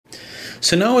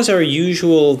So now is our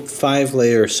usual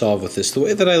 5-layer solve with this. The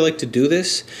way that I like to do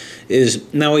this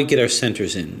is now we get our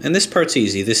centers in. And this part's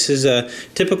easy. This is a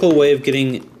typical way of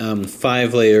getting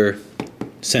 5-layer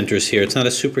centers here. It's not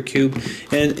a super cube,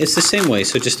 and it's the same way.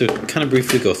 So just to kind of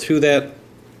briefly go through that,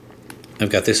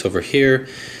 I've got this over here.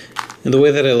 And the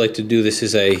way that I like to do this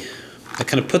is I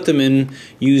kind of put them in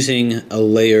using a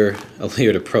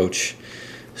layered approach.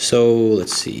 So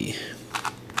let's see,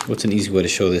 what's an easy way to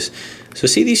show this? So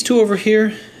see these two over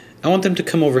here? I want them to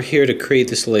come over here to create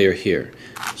this layer here.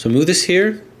 So move this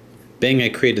here, bang, I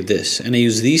created this. And I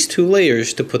use these 2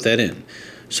 layers to put that in.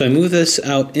 So I move this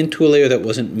out into a layer that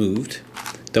wasn't moved,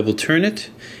 double turn it,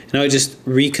 and now I just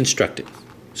reconstruct it.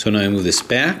 So now I move this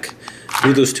back,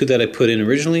 move those 2 that I put in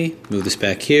originally, move this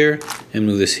back here, and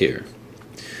move this here.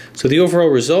 So the overall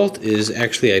result is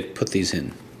actually I put these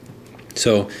in.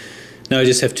 So now I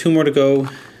just have 2 more to go,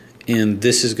 and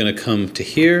this is going to come to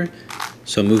here.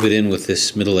 So move it in with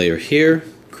this middle layer here,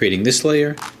 creating this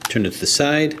layer, turn it to the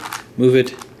side, move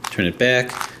it, turn it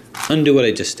back, undo what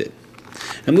I just did.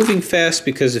 I'm moving fast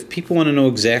because if people want to know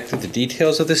exactly the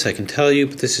details of this, I can tell you,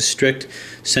 but this is strict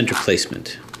center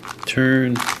placement.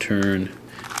 Turn, turn,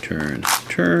 turn,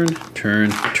 turn,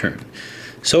 turn, turn.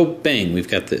 So bang, we've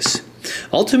got this.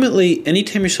 Ultimately,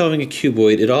 anytime you're solving a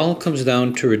cuboid, it all comes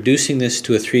down to reducing this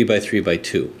to a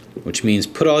 3x3x2, which means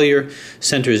put all your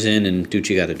centers in and do what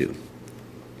you got to do.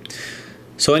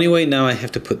 So anyway, now I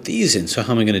have to put these in, so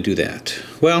how am I going to do that?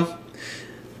 Well,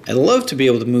 I'd love to be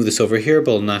able to move this over here,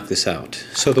 but I'll knock this out.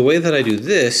 So the way that I do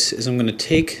this is I'm going to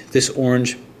take this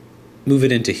orange, move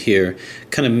it into here,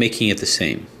 kind of making it the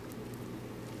same.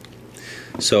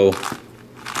 So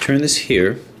turn this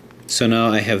here. So now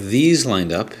I have these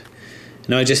lined up.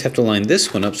 Now I just have to line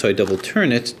this one up, so I double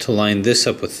turn it to line this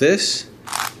up with this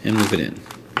and move it in.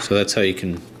 So that's how you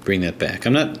can bring that back.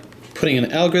 I'm not putting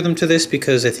an algorithm to this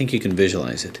because I think you can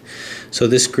visualize it. So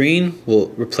this green will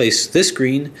replace this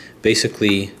green,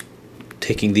 basically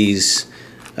taking these,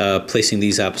 placing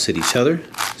these opposite each other.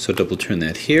 So double turn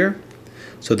that here.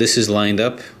 So this is lined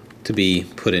up to be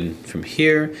put in from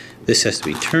here. This has to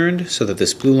be turned so that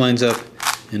this blue lines up,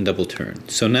 and double turn.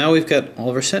 So now we've got all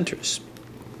of our centers.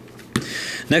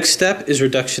 Next step is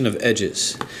reduction of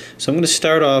edges. So I'm going to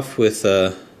start off with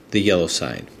the yellow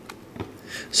side.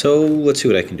 So let's see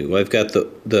what I can do. I've got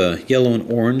the yellow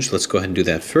and orange. Let's go ahead and do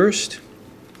that first.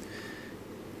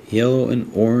 Yellow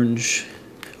and orange.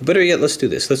 Better yet, let's do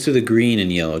this. Let's do the green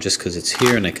and yellow just because it's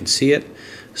here and I can see it.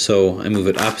 So I move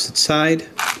it opposite side,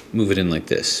 move it in like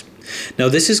this. Now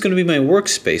this is going to be my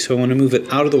workspace, so I want to move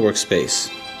it out of the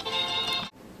workspace.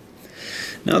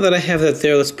 Now that I have that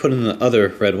there, let's put in the other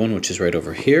red one, which is right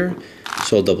over here.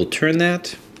 So I'll double turn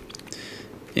that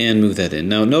and move that in.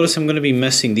 Now notice I'm going to be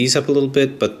messing these up a little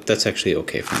bit, but that's actually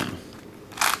okay for now.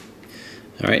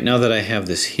 Alright, now that I have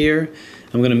this here,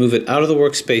 I'm going to move it out of the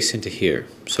workspace into here.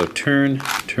 So turn,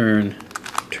 turn,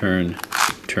 turn,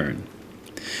 turn.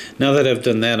 Now that I've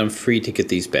done that, I'm free to get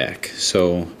these back.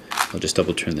 So I'll just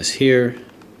double turn this here,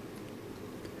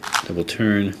 double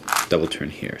turn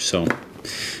here. So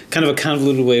kind of a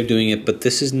convoluted way of doing it, but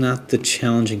this is not the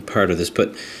challenging part of this.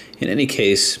 But in any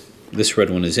case, this red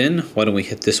one is in. Why don't we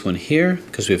hit this one here?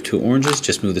 Because we have 2 oranges.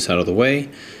 Just move this out of the way.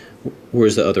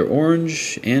 Where's the other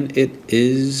orange? And it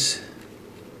is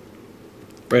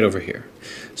right over here.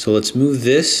 So let's move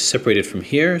this separated from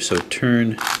here. So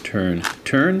turn, turn,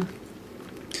 turn.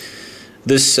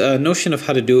 This notion of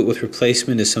how to do it with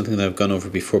replacement is something that I've gone over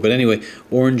before. But anyway,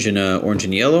 orange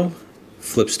and yellow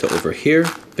flips to over here.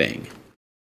 Bang.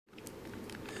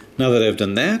 Now that I've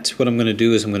done that, what I'm going to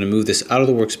do is I'm going to move this out of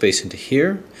the workspace into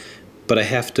here, but I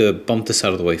have to bump this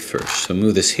out of the way first. So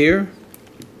move this here,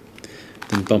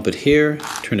 then bump it here,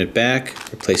 turn it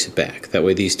back, replace it back. That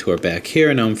way these 2 are back here,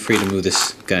 and now I'm free to move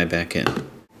this guy back in.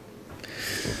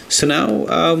 So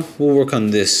now we'll work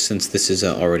on this since this is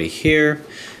already here.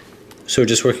 So we're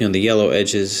just working on the yellow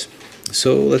edges.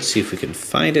 So let's see if we can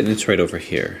find it, and it's right over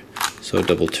here. So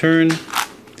double turn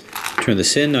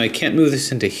this in. Now I can't move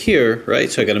this into here, right?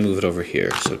 So I got to move it over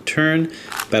here. So turn,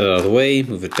 bat it out of the way,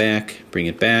 move it back, bring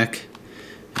it back,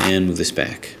 and move this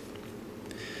back.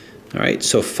 Alright,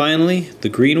 so finally the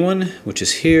green one, which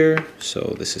is here.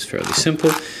 So this is fairly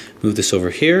simple. Move this over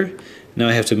here. Now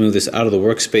I have to move this out of the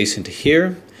workspace into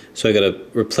here. So I got to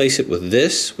replace it with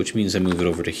this, which means I move it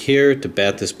over to here to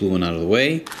bat this blue one out of the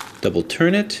way, double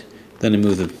turn it, then I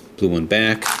move the blue one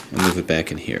back and move it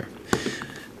back in here.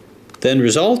 The end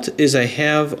result is I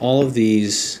have all of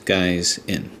these guys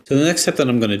in. So the next step that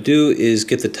I'm going to do is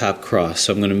get the top cross.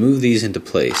 So I'm going to move these into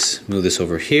place. Move this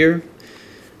over here.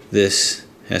 This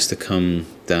has to come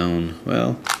down,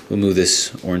 well, we'll move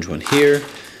this orange one here.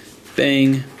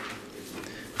 Bang.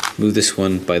 move this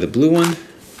one by the blue one,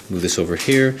 move this over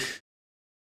here,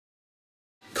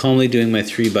 calmly doing my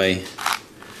 3 by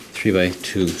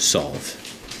 2 solve.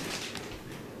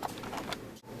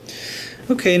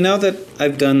 Okay, now that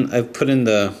I've put in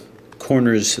the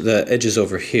corners, the edges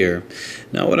over here.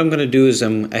 Now what I'm going to do is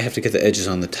I have to get the edges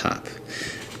on the top.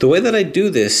 The way that I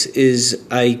do this is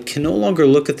I can no longer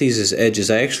look at these as edges.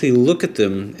 I actually look at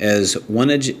them as one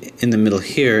edge in the middle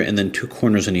here and then 2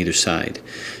 corners on either side.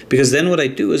 Because then what I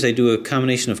do is I do a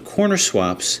combination of corner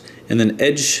swaps and then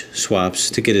edge swaps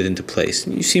to get it into place.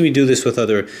 And you see me do this with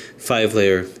other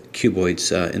 5-layer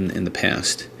cuboids in the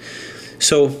past.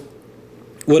 So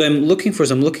what I'm looking for is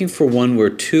I'm looking for one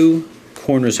where 2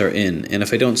 corners are in, and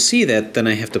if I don't see that, then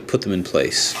I have to put them in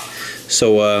place.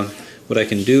 So what I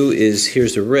can do is,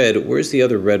 here's the red, where's the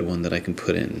other red one that I can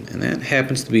put in? And that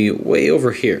happens to be way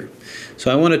over here.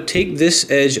 So I want to take this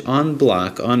edge on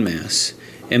block, on mass,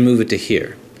 and move it to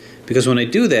here. Because when I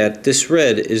do that, this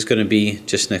red is going to be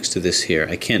just next to this here.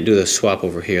 I can't do the swap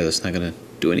over here, that's not going to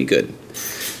do any good.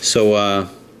 So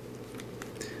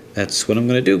that's what I'm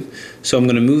going to do. So I'm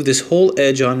going to move this whole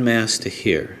edge on mass to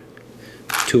here.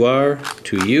 2R,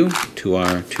 2U,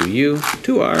 2R, 2U,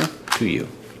 2R, 2U.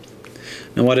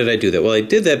 Now why did I do that? Well, I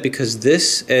did that because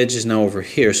this edge is now over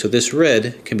here, so this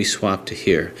red can be swapped to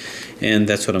here. And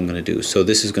that's what I'm going to do. So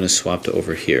this is going to swap to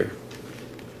over here.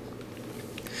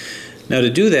 Now to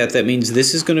do that, that means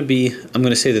this is going to be, I'm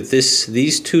going to say that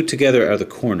these 2 together are the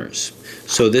corners.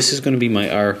 So this is going to be my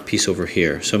R piece over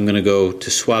here. So I'm going to go to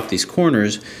swap these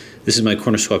corners. This is my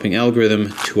corner swapping algorithm.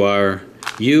 2R,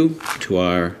 U,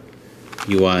 2R,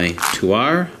 UI,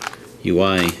 2R,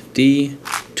 UI, D,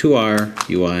 2R,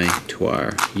 UI,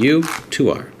 2R, U,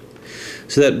 2R.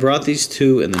 So that brought these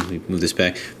 2, and then we move this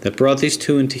back, that brought these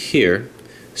 2 into here.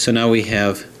 So now we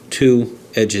have 2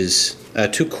 edges,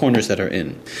 2 corners that are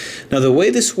in. Now the way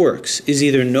this works is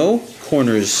either no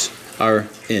corners are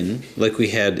in, like we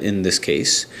had in this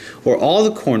case, or all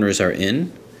the corners are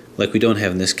in, like we don't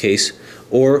have in this case,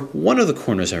 or one of the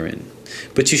corners are in.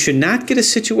 But you should not get a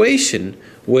situation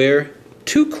where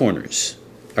 2 corners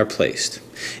are placed.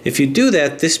 If you do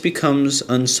that, this becomes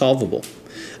unsolvable.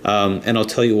 And I'll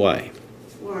tell you why.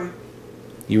 Why?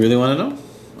 You really want to know?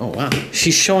 Oh, wow.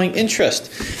 She's showing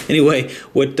interest. Anyway,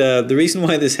 the reason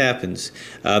why this happens,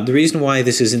 the reason why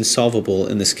this is insolvable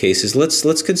in this case is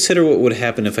let's consider what would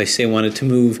happen if I say I wanted to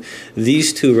move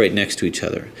these 2 right next to each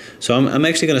other. So I'm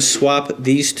actually going to swap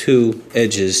these 2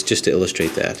 edges just to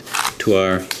illustrate that.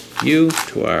 2R, U,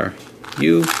 2R,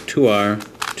 U, 2R,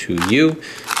 2U,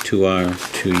 2R,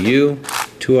 2U,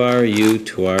 2R, U,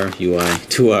 2R, UI,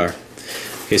 2R.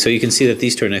 Okay, so you can see that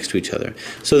these 2 are next to each other.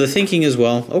 So the thinking is,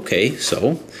 well, okay,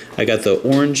 so I got the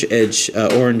orange edge,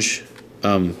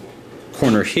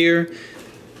 corner here.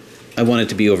 I want it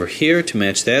to be over here to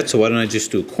match that, so why don't I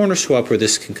just do a corner swap where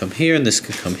this can come here and this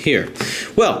can come here?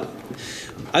 Well,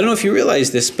 I don't know if you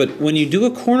realize this, but when you do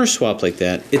a corner swap like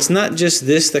that, it's not just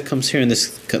this that comes here and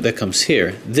this that comes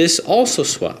here. This also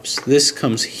swaps. This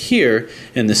comes here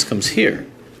and this comes here.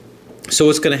 So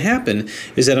what's going to happen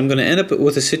is that I'm going to end up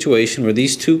with a situation where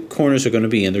these 2 corners are going to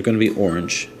be in. They're going to be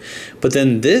orange. But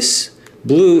then this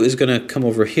blue is going to come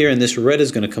over here and this red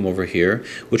is going to come over here,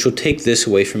 which will take this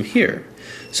away from here.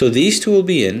 So these 2 will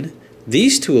be in,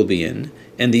 these 2 will be in,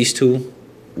 and these 2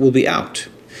 will be out.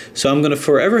 So I'm going to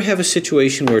forever have a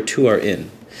situation where 2 are in.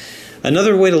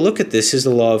 Another way to look at this is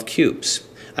the law of cubes.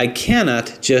 I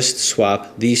cannot just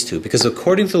swap these 2 because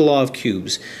according to the law of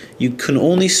cubes, you can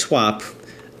only swap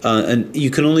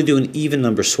you can only do an even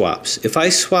number swaps. If I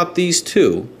swap these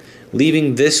 2,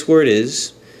 leaving this where it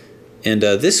is and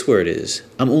this where it is,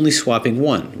 I'm only swapping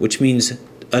 1, which means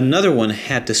another one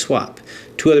had to swap.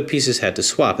 2 other pieces had to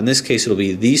swap. In this case, it'll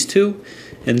be these 2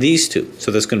 and these 2. So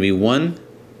that's going to be 1,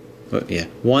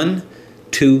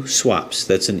 2 swaps.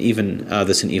 That's an even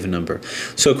number.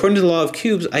 So according to the law of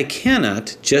cubes, I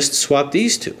cannot just swap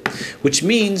these 2, which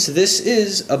means this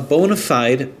is a bona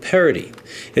fide parity.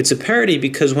 It's a parity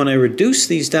because when I reduce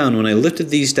these down, when I lifted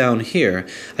these down here,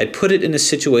 I put it in a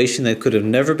situation that could have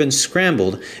never been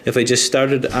scrambled if I just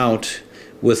started out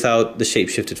without the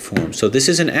shape-shifted form. So this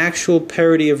is an actual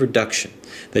parity of reduction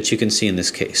that you can see in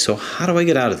this case. So how do I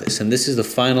get out of this? And this is the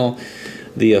final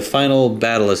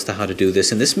battle as to how to do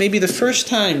this. And this may be the first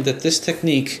time that this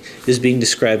technique is being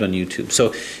described on YouTube.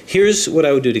 So here's what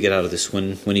I would do to get out of this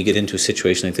when you get into a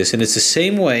situation like this. And it's the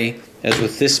same way as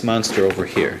with this monster over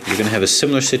here. You're going to have a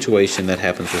similar situation that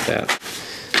happens with that.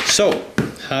 So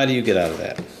how do you get out of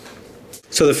that?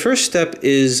 So the first step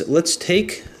is let's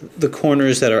take the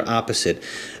corners that are opposite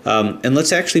and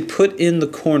let's actually put in the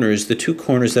corners, the two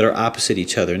corners that are opposite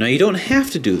each other. Now you don't have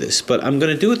to do this, but I'm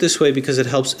going to do it this way because it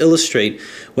helps illustrate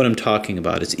what I'm talking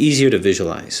about. It's easier to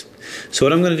visualize. So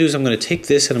what I'm going to do is I'm going to take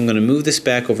this and I'm going to move this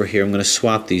back over here. I'm going to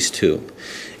swap these two.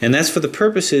 And that's for the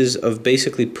purposes of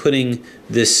basically putting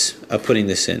this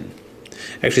in.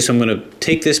 Actually, so I'm going to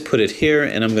take this, put it here,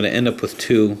 and I'm going to end up with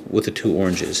the two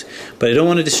oranges. But I don't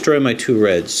want to destroy my two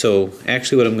reds, so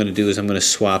actually what I'm going to do is I'm going to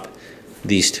swap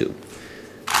these two.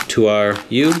 2R,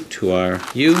 U,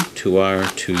 2R, U, 2R,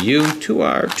 2U,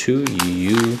 2R,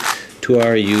 2U,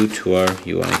 2R, U, 2R,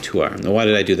 UI, 2R. Now why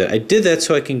did I do that? I did that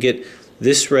so I can get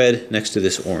this red next to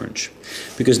this orange.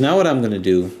 Because now what I'm going to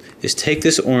do is take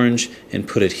this orange and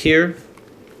put it here,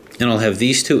 and I'll have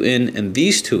these two in and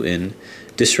these two in,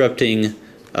 disrupting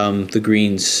the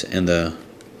greens and the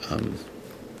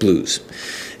blues.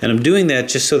 And I'm doing that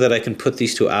just so that I can put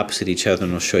these two opposite each other,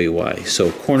 and I'll show you why.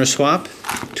 So corner swap,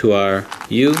 2R,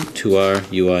 U,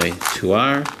 2R, UI,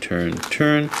 2R, turn,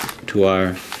 turn,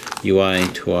 2R, UI,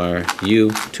 2R, U,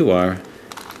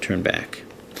 2R, turn back.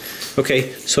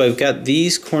 Okay, so I've got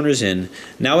these corners in.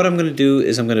 Now what I'm going to do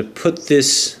is I'm going to put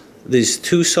these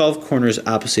two solved corners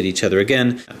opposite each other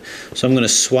again. So I'm going to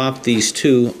swap these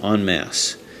two en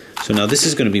masse. So now this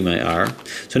is going to be my R.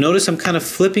 So notice I'm kind of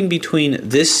flipping between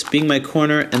this being my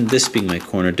corner and this being my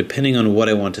corner, depending on what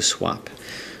I want to swap.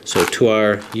 So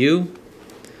 2R, U,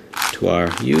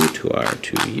 2R, U, 2R,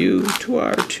 2U,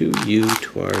 2R, 2U,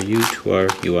 2R, U,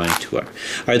 2R, UI, 2R.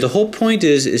 All right, the whole point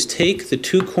is take the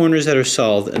two corners that are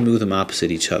solved and move them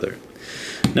opposite each other.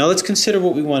 Now let's consider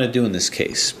what we want to do in this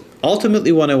case.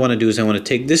 Ultimately, what I want to do is I want to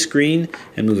take this green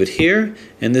and move it here,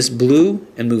 and this blue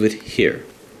and move it here,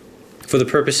 for the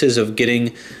purposes of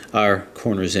getting our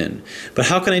corners in. But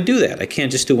how can I do that? I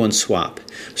can't just do one swap.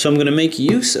 So I'm going to make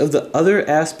use of the other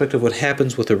aspect of what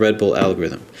happens with the REDBULL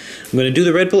algorithm. I'm going to do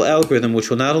the REDBULL algorithm,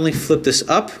 which will not only flip this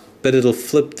up, but it'll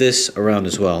flip this around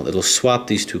as well. It'll swap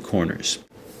these two corners.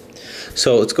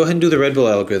 So let's go ahead and do the REDBULL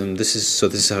algorithm. This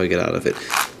is how I get out of it.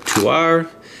 2R.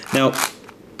 Now,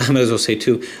 I might as well say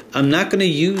 2. I'm not going to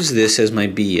use this as my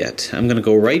B yet. I'm going to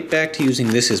go right back to using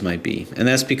this as my B. And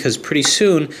that's because pretty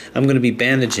soon I'm going to be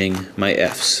bandaging my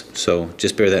Fs. So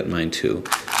just bear that in mind too.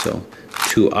 So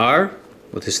 2R,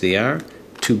 what is the R?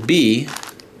 2B,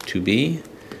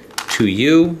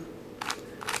 2U,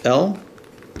 L,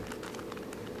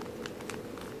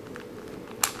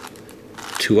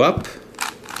 2 up,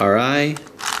 RI,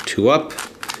 2 up,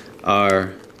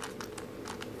 R,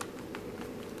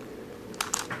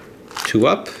 2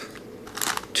 up,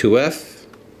 2F,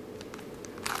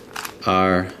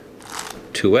 R,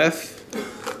 2F,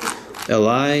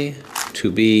 Li,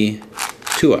 2B,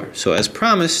 2R. So as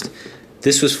promised,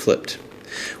 this was flipped.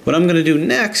 What I'm going to do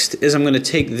next is I'm going to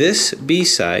take this B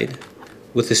side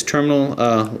with this terminal,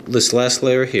 this last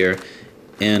layer here,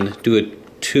 and do a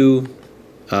 2B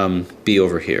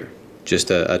over here. Just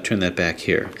turn that back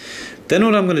here. Then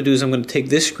what I'm going to do is I'm going to take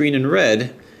this green and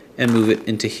red and move it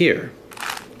into here.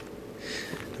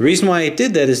 The reason why I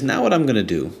did that is now what I'm going to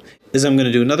do is I'm going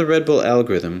to do another REDBULL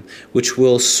algorithm which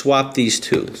will swap these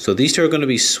two. So these two are going to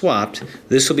be swapped.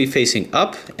 This will be facing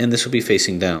up and this will be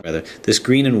facing down. Rather, this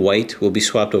green and white will be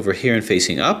swapped over here and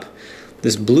facing up.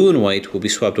 This blue and white will be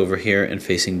swapped over here and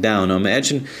facing down. Now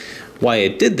imagine why I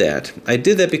did that. I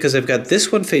did that because I've got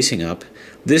this one facing up.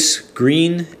 This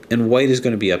green and white is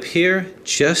going to be up here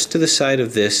just to the side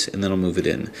of this, and then I'll move it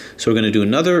in. So we're going to do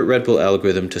another REDBULL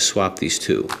algorithm to swap these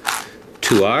two.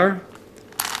 2R,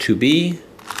 2B,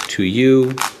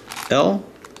 2U, L,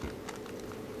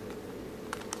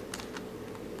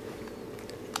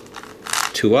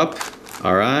 2 up,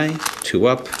 RI, 2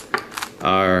 up,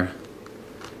 R,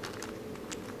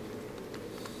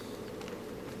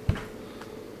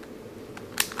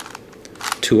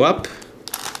 2 up,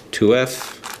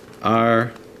 2F,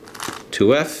 R,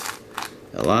 2F,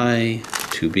 Li,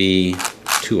 2B,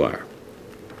 2R.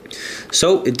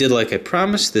 So it did like I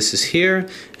promised. This is here,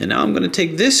 and now I'm going to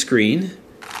take this green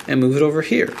and move it over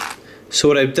here. So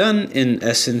what I've done in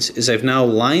essence is I've now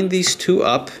lined these two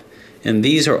up, and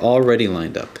these are already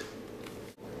lined up.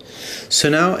 So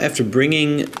now after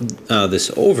bringing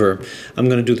this over, I'm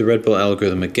going to do the REDBULL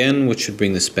algorithm again, which should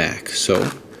bring this back.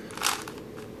 So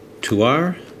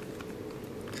 2R,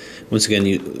 once again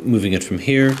moving it from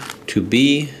here,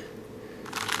 2B,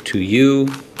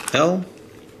 2U, L,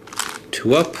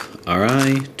 2 up,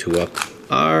 RI, 2 up,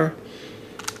 R,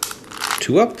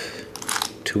 2 up,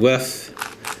 2F,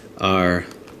 R,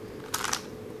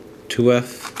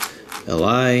 2F,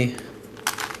 Li,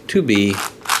 2B,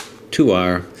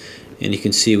 2R, and you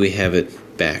can see we have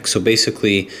it back. So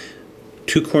basically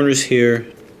 2 corners here,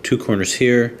 2 corners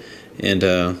here, and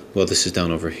well, this is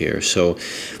down over here. So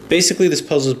basically this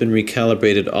puzzle has been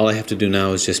recalibrated. All I have to do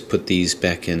now is just put these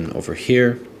back in over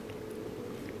here.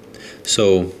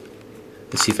 So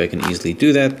let's see if I can easily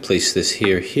do that. Place this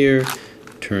here, here,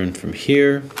 turn from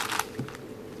here,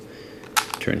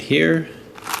 turn here,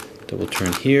 double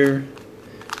turn here,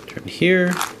 turn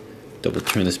here, double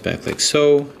turn this back like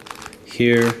so,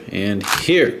 here and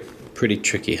here. Pretty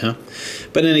tricky, huh?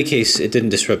 But in any case, it didn't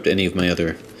disrupt any of my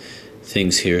other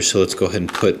things here. So let's go ahead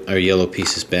and put our yellow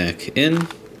pieces back in.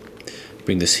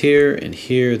 Bring this here and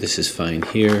here. This is fine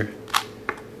here.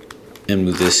 And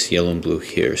move this yellow and blue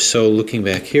here. So looking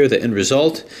back here, the end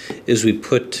result is we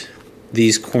put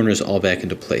these corners all back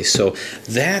into place. So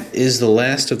that is the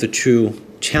last of the true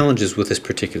challenges with this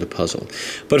particular puzzle.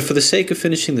 But for the sake of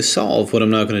finishing the solve, what I'm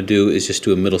now going to do is just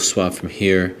do a middle swap from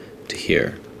here to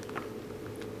here.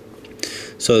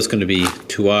 So it's going to be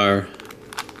 2R,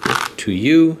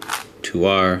 2U,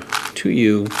 2R,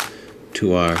 2U,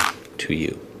 2R,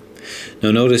 2U.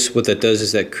 Now notice what that does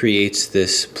is that creates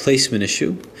this placement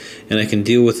issue, and I can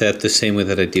deal with that the same way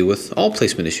that I deal with all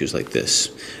placement issues like this,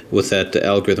 with that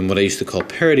algorithm, what I used to call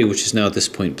parity, which is now at this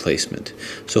point placement.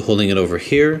 So holding it over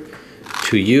here,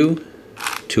 2U,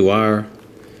 2R,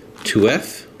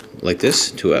 2F, like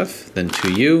this, 2F, then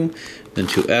 2U, then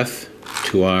 2F,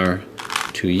 2R,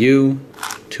 2U,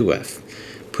 2F.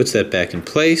 Puts that back in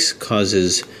place,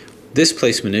 causes this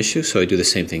placement issue, so I do the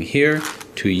same thing here,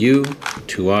 2U,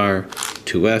 2R,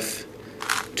 2F,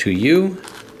 2U,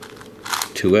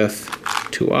 2F,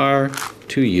 2R,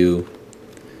 2U,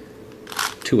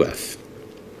 2F.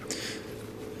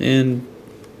 And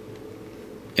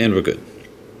we're good.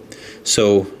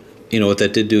 So, you know, what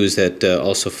that did do is that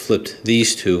also flipped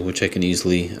these two, which I can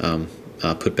easily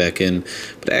put back in.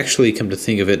 But actually, come to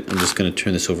think of it, I'm just going to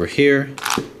turn this over here,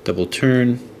 double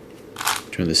turn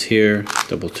this here,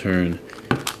 double turn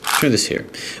this here.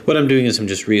 What I'm doing is I'm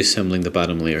just reassembling the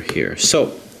bottom layer here.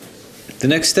 So the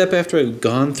next step after I've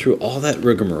gone through all that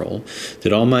rigmarole,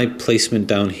 did all my placement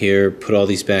down here, put all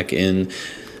these back in,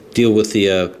 deal with the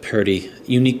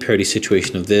unique parity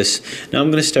situation of this, now I'm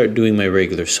going to start doing my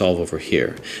regular solve over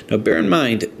here. Now bear in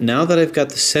mind, now that I've got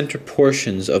the center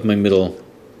portions of my middle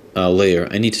layer,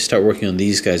 I need to start working on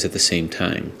these guys at the same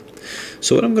time.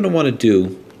 So what I'm going to want to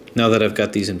do, now that I've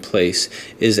got these in place,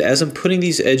 is as I'm putting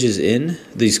these edges in,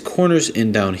 these corners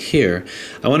in down here,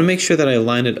 I want to make sure that I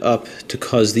line it up to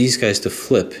cause these guys to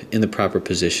flip in the proper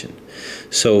position.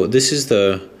 So this is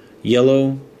the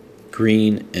yellow,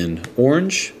 green, and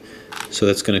orange. So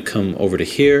that's going to come over to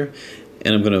here.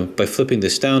 And I'm going to, by flipping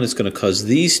this down, it's going to cause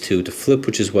these two to flip,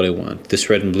 which is what I want. This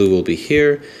red and blue will be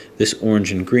here, this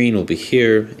orange and green will be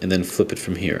here, and then flip it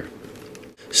from here.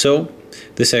 So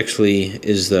this actually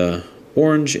is the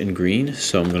orange and green,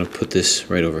 so I'm going to put this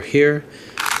right over here.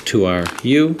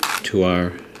 2RU,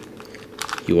 2R,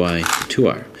 UI,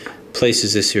 2R.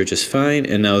 Places this here just fine,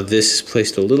 and now this is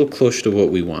placed a little closer to what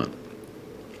we want.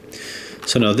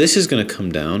 So now this is going to come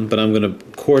down, but I'm going to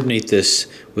coordinate this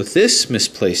with this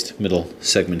misplaced middle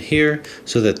segment here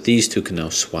so that these two can now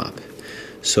swap.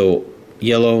 So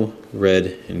yellow,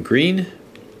 red, and green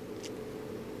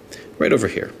right over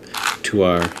here.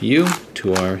 2RU,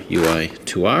 2R, UI,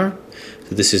 2R.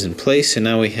 So this is in place, and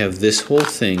now we have this whole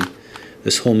thing,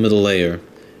 this whole middle layer,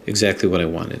 exactly what I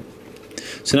wanted.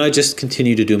 So now I just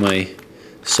continue to do my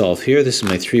solve here. This is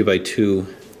my 3x2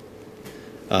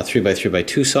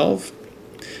 solve.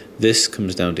 This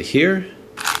comes down to here,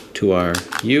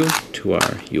 2RU,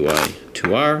 2R, UI,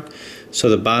 2R. So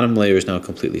the bottom layer is now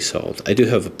completely solved. I do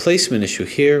have a placement issue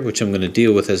here, which I'm going to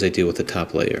deal with as I deal with the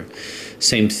top layer.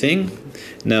 Same thing.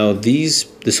 Now this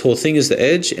whole thing is the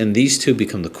edge, and these two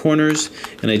become the corners,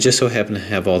 and I just so happen to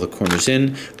have all the corners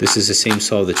in. This is the same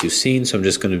solve that you've seen, so I'm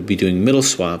just going to be doing middle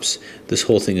swaps. This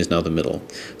whole thing is now the middle.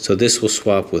 So this will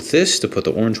swap with this to put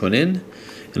the orange one in,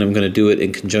 and I'm going to do it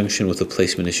in conjunction with the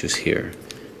placement issues here.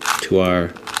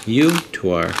 2RU,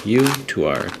 2RU,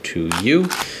 2R, 2U,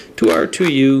 2R,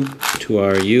 2U,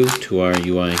 2RU, 2R,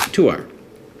 UI, 2R.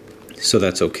 So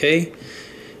that's okay.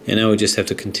 And now we just have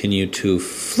to continue to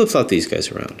flip-flop these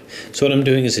guys around. So what I'm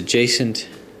doing is adjacent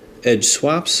edge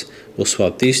swaps. We'll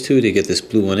swap these two to get this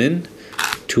blue one in.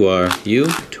 2RU,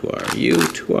 2RU,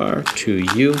 2R,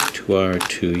 2U, 2R,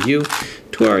 2U,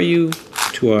 2RU,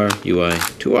 2R, UI,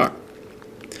 2R.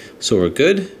 So we're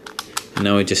good. And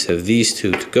now we just have these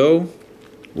two to go,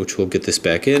 which will get this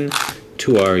back in.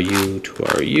 2RU,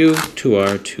 2RU,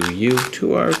 2R, 2U,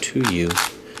 2R, 2U,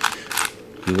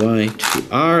 UI,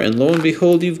 2R, and lo and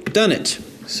behold, you've done it.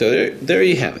 So there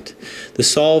you have it. The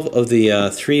solve of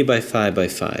the 3 by 5 by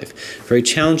 5. Very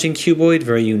challenging cuboid,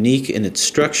 very unique in its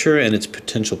structure and its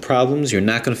potential problems. You're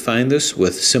not going to find this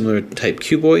with similar type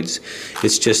cuboids.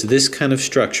 It's just this kind of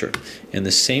structure. And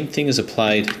the same thing is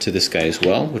applied to this guy as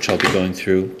well, which I'll be going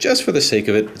through just for the sake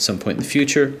of it at some point in the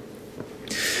future.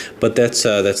 But that's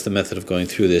the method of going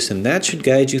through this, and that should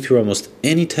guide you through almost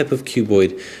any type of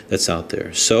cuboid that's out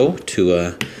there. So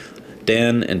to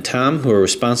Dan and Tom, who are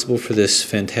responsible for this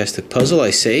fantastic puzzle, I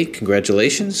say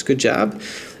congratulations, good job.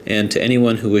 And to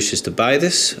anyone who wishes to buy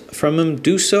this from them,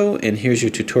 do so, and here's your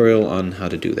tutorial on how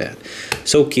to do that.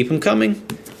 So keep them coming.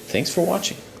 Thanks for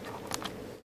watching.